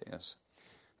say, get this.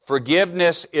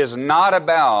 Forgiveness is not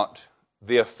about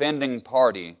the offending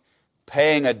party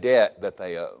paying a debt that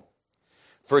they owe.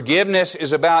 Forgiveness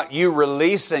is about you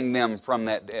releasing them from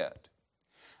that debt.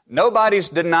 Nobody's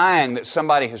denying that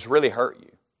somebody has really hurt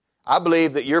you. I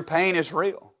believe that your pain is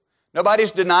real.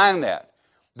 Nobody's denying that.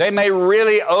 They may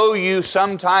really owe you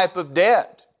some type of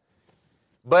debt.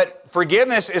 But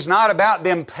forgiveness is not about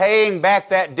them paying back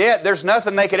that debt. There's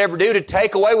nothing they could ever do to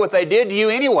take away what they did to you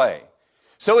anyway.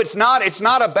 So it's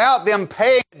not about them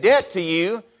paying debt to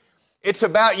you. It's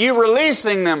about you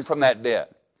releasing them from that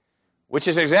debt, which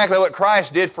is exactly what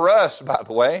Christ did for us, by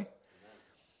the way.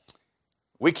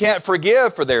 We can't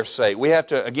forgive for their sake. We have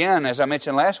to, again, as I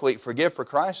mentioned last week, forgive for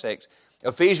Christ's sake.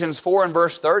 Ephesians 4 and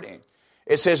verse 30.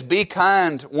 It says, be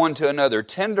kind one to another,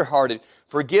 tenderhearted,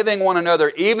 forgiving one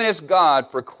another, even as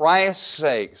God, for Christ's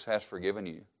sake, has forgiven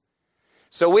you.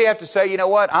 So we have to say, you know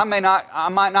what, I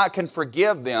might not can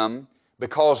forgive them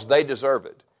because they deserve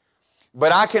it.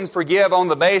 But I can forgive on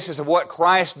the basis of what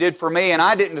Christ did for me, and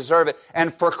I didn't deserve it.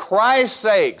 And for Christ's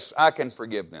sakes, I can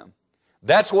forgive them.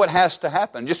 That's what has to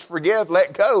happen. Just forgive,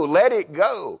 let go, let it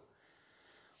go.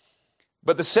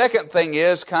 But the second thing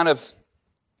is, kind of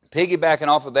piggybacking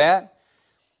off of that,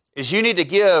 is you need to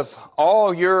give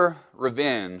all your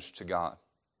revenge to God.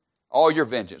 All your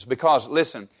vengeance. Because,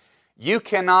 listen, you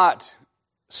cannot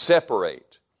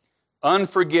separate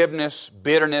unforgiveness,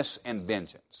 bitterness, and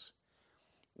vengeance.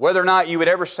 Whether or not you would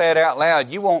ever say it out loud,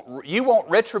 you want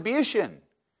retribution.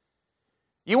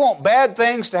 You want bad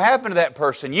things to happen to that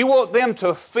person. You want them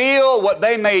to feel what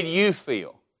they made you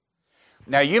feel.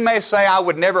 Now, you may say, I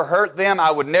would never hurt them,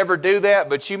 I would never do that,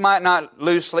 but you might not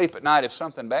lose sleep at night if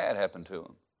something bad happened to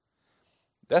them.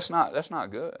 That's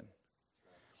not good.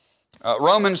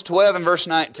 Romans 12 and verse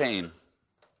 19.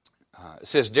 It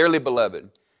says, dearly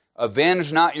beloved,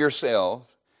 avenge not yourselves,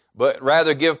 but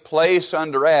rather give place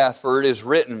unto wrath, for it is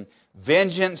written,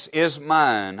 vengeance is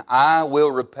mine, I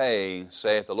will repay,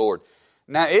 saith the Lord.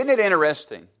 Now, isn't it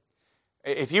interesting?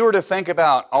 If you were to think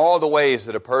about all the ways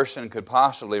that a person could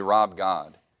possibly rob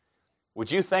God, would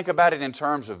you think about it in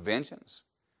terms of vengeance?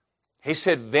 He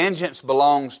said, vengeance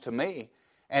belongs to me.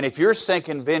 And if you're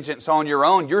seeking vengeance on your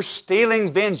own, you're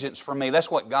stealing vengeance from me.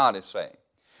 That's what God is saying.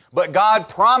 But God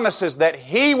promises that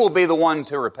He will be the one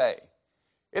to repay.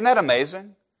 Isn't that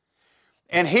amazing?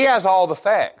 And He has all the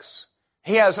facts.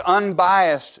 He has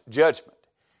unbiased judgment.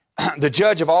 The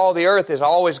judge of all the earth is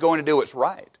always going to do what's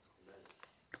right.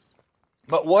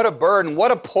 But what a burden,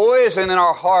 what a poison in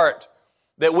our heart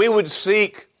that we would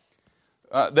seek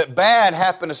that bad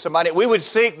happened to somebody. We would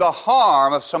seek the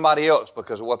harm of somebody else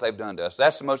because of what they've done to us.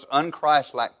 That's the most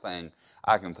un-Christ-like thing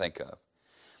I can think of.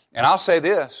 And I'll say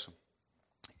this.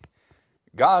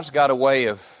 God's got a way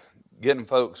of getting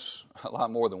folks a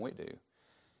lot more than we do.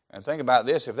 And think about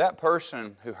this. If that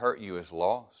person who hurt you is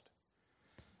lost,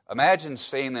 imagine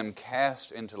seeing them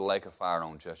cast into the lake of fire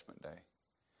on Judgment Day.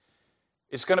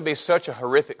 It's going to be such a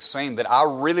horrific scene that I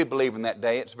really believe in that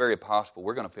day it's very possible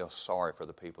we're going to feel sorry for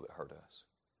the people that hurt us.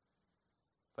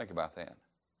 Think about that.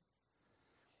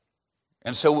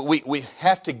 And so we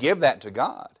have to give that to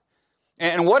God.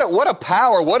 And what a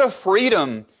power, what a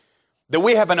freedom that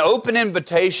we have an open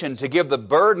invitation to give the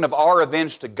burden of our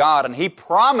revenge to God, and He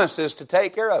promises to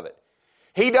take care of it.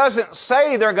 He doesn't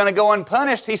say they're going to go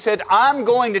unpunished. He said, I'm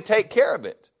going to take care of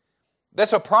it.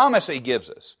 That's a promise He gives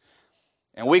us.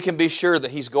 And we can be sure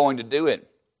that He's going to do it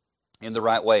in the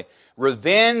right way.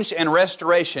 Revenge and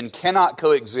restoration cannot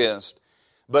coexist,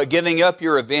 but giving up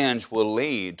your revenge will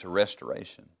lead to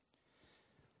restoration.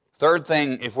 Third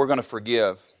thing, if we're going to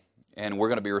forgive and we're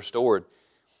going to be restored,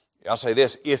 I'll say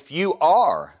this, if you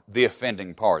are the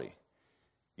offending party,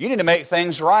 you need to make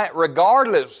things right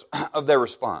regardless of their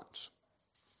response.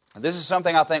 This is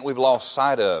something I think we've lost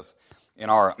sight of in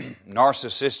our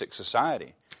narcissistic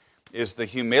society, is the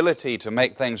humility to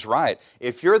make things right.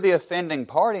 If you're the offending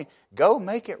party, go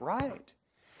make it right.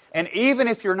 And even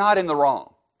if you're not in the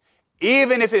wrong,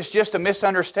 even if it's just a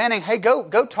misunderstanding, hey, go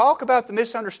talk about the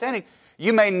misunderstanding.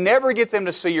 You may never get them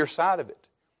to see your side of it,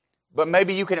 but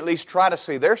maybe you can at least try to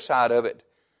see their side of it.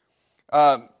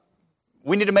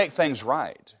 We need to make things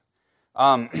right.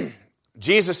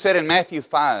 Jesus said in Matthew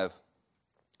 5,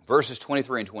 verses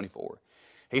 23 and 24,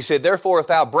 He said, therefore, if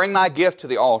thou bring thy gift to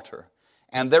the altar,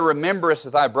 and there rememberest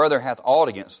that thy brother hath aught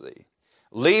against thee,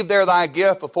 leave there thy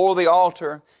gift before the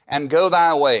altar, and go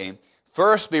thy way.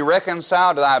 First be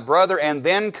reconciled to thy brother, and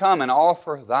then come and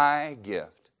offer thy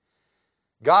gift.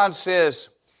 God says,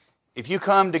 if you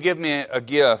come to give me a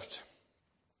gift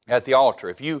at the altar,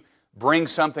 if you bring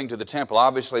something to the temple,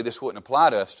 obviously this wouldn't apply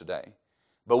to us today,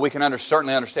 but we can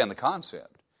certainly understand the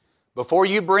concept. Before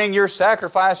you bring your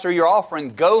sacrifice or your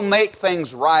offering, go make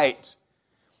things right.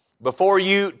 Before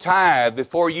you tithe,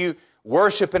 before you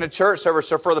worship in a church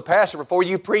service or for the pastor, before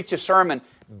you preach a sermon,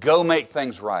 go make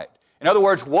things right. In other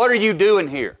words, what are you doing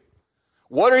here?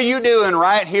 What are you doing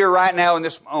right here, right now, in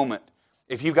this moment,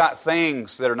 if you've got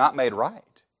things that are not made right?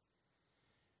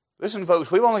 Listen, folks,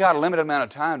 we've only got a limited amount of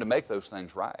time to make those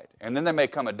things right. And then there may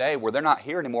come a day where they're not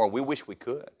here anymore. We wish we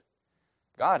could.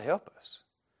 God help us.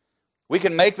 We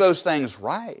can make those things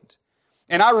right.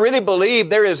 And I really believe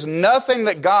there is nothing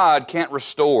that God can't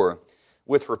restore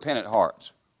with repentant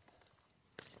hearts.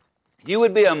 You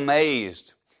would be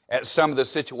amazed at some of the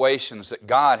situations that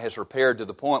God has repaired to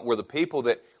the point where the people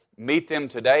that meet them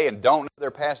today and don't know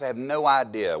their past, they have no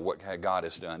idea what God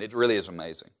has done. It really is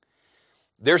amazing.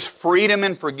 There's freedom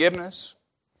in forgiveness.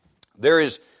 There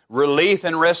is relief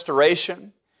and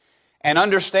restoration. And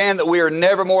understand that we are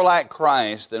never more like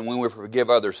Christ than when we forgive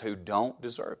others who don't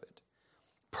deserve it.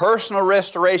 Personal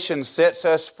restoration sets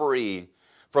us free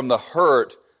from the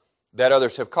hurt that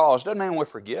others have caused. Doesn't mean we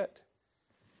forget.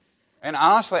 And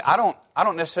honestly, I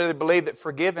don't necessarily believe that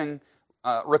forgiving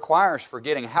requires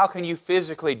forgetting. How can you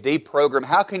physically deprogram?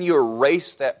 How can you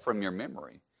erase that from your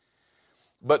memory?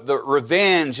 But the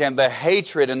revenge and the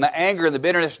hatred and the anger and the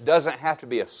bitterness doesn't have to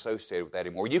be associated with that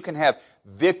anymore. You can have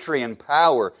victory and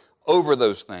power over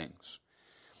those things.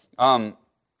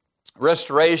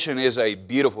 Restoration is a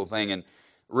beautiful thing, and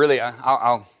really,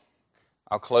 I'll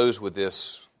close with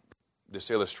this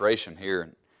illustration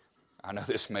here. I know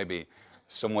this may be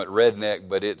somewhat redneck,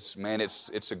 but it's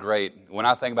a great. When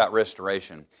I think about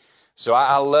restoration, so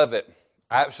I love it.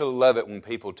 I absolutely love it when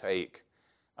people take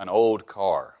an old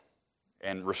car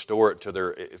and restore it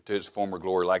to its former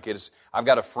glory. I've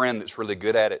got a friend that's really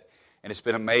good at it. And it's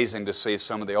been amazing to see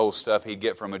some of the old stuff he'd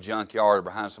get from a junkyard or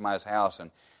behind somebody's house.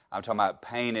 And I'm talking about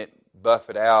paint it,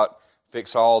 buff it out,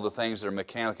 fix all the things that are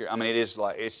mechanical. I mean, it is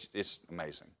it's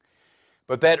amazing.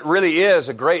 But that really is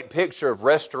a great picture of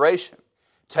restoration.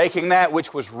 Taking that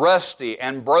which was rusty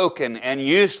and broken and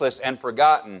useless and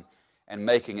forgotten and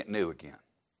making it new again.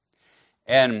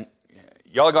 And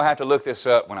y'all are going to have to look this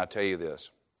up when I tell you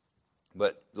this.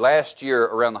 But last year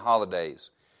around the holidays,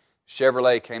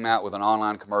 Chevrolet came out with an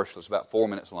online commercial. It's about 4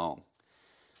 minutes long.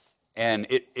 And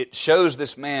it shows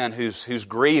this man who's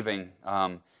grieving.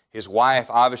 His wife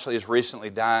obviously has recently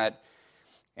died.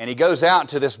 And he goes out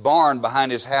to this barn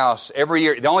behind his house every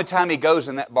year. The only time he goes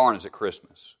in that barn is at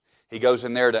Christmas. He goes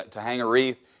in there to hang a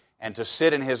wreath and to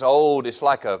sit in his old, it's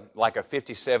like a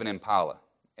 57 Impala.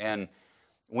 And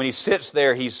when he sits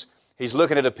there, he's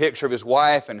looking at a picture of his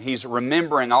wife and he's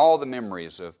remembering all the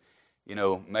memories of,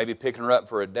 maybe picking her up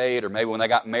for a date, or maybe when they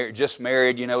got married, just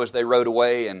married, as they rode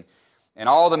away, and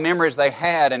all the memories they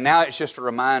had, and now it's just a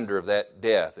reminder of that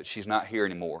death, that she's not here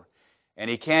anymore. And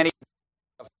he can't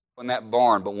even in that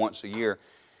barn but once a year.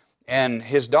 And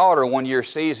his daughter one year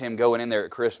sees him going in there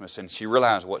at Christmas, and she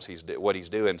realizes what he's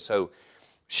doing. So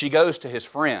she goes to his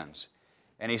friends,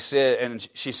 and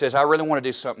she says, I really want to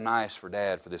do something nice for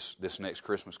Dad for this next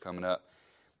Christmas coming up.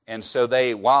 And so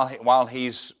they, while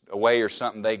he's away or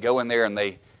something, they go in there and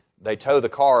they tow the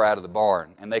car out of the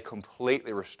barn and they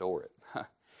completely restore it.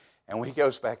 And when he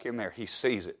goes back in there, he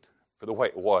sees it for the way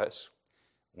it was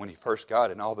when he first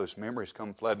got it, and all those memories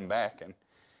come flooding back. And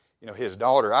his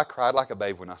daughter, I cried like a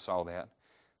babe when I saw that.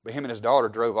 But him and his daughter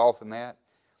drove off in that.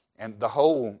 And the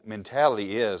whole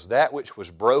mentality is that which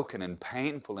was broken and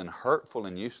painful and hurtful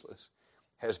and useless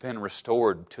has been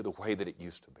restored to the way that it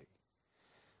used to be.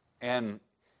 And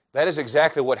that is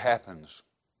exactly what happens,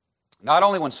 not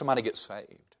only when somebody gets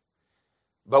saved,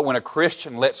 but when a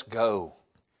Christian lets go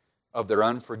of their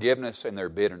unforgiveness and their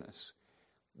bitterness.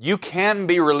 You can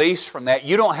be released from that.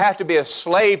 You don't have to be a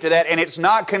slave to that, and it's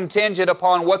not contingent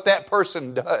upon what that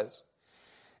person does.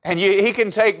 And he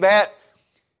can take that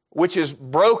which is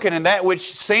broken and that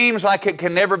which seems like it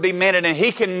can never be mended, and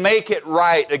He can make it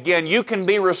right again. You can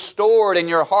be restored in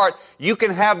your heart. You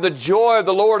can have the joy of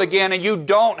the Lord again, and you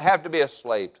don't have to be a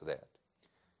slave to that.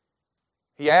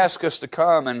 He asks us to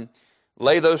come and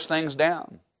lay those things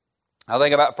down. I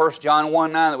think about 1 John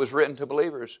 1:9 that was written to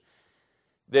believers,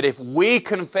 that if we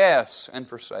confess and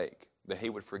forsake, that He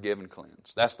would forgive and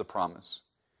cleanse. That's the promise.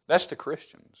 That's to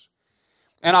Christians.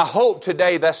 And I hope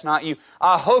today that's not you.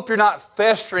 I hope you're not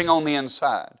festering on the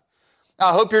inside.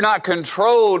 I hope you're not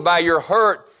controlled by your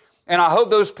hurt. And I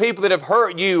hope those people that have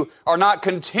hurt you are not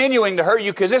continuing to hurt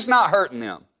you, because it's not hurting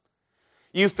them.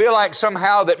 You feel like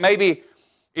somehow that maybe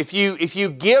if you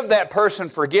give that person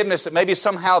forgiveness, that maybe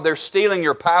somehow they're stealing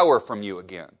your power from you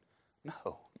again.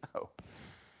 No.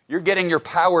 You're getting your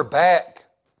power back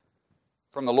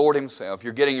from the Lord Himself.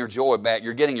 You're getting your joy back.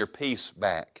 You're getting your peace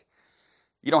back.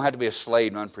 You don't have to be a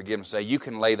slave to unforgiveness. You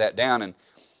can lay that down. And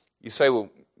you say, well,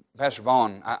 Pastor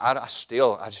Vaughn, I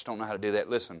just don't know how to do that.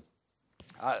 Listen,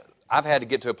 I've had to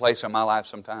get to a place in my life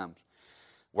sometimes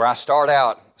where I start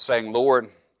out saying, Lord,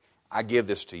 I give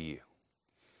this to You.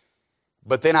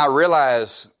 But then I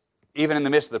realize, even in the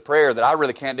midst of the prayer, that I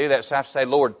really can't do that. So I have to say,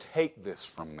 Lord, take this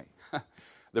from me.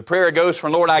 The prayer goes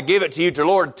from, Lord, I give it to you, to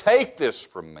Lord, take this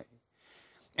from me.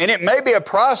 And it may be a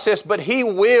process, but He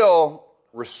will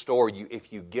restore you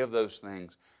if you give those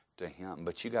things to Him.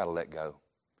 But you got to let go.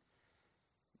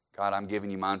 God, I'm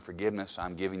giving you my unforgiveness.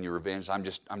 I'm giving you revenge.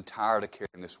 I'm tired of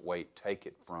carrying this weight. Take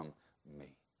it from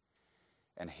me.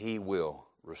 And He will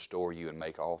restore you and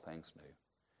make all things new.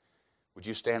 Would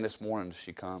you stand this morning as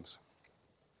she comes?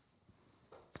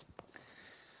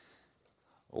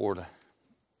 Lord,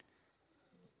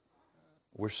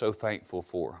 we're so thankful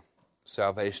for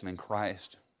salvation in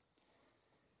Christ.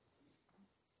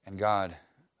 And God,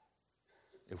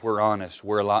 if we're honest,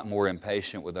 we're a lot more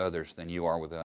impatient with others than you are with us.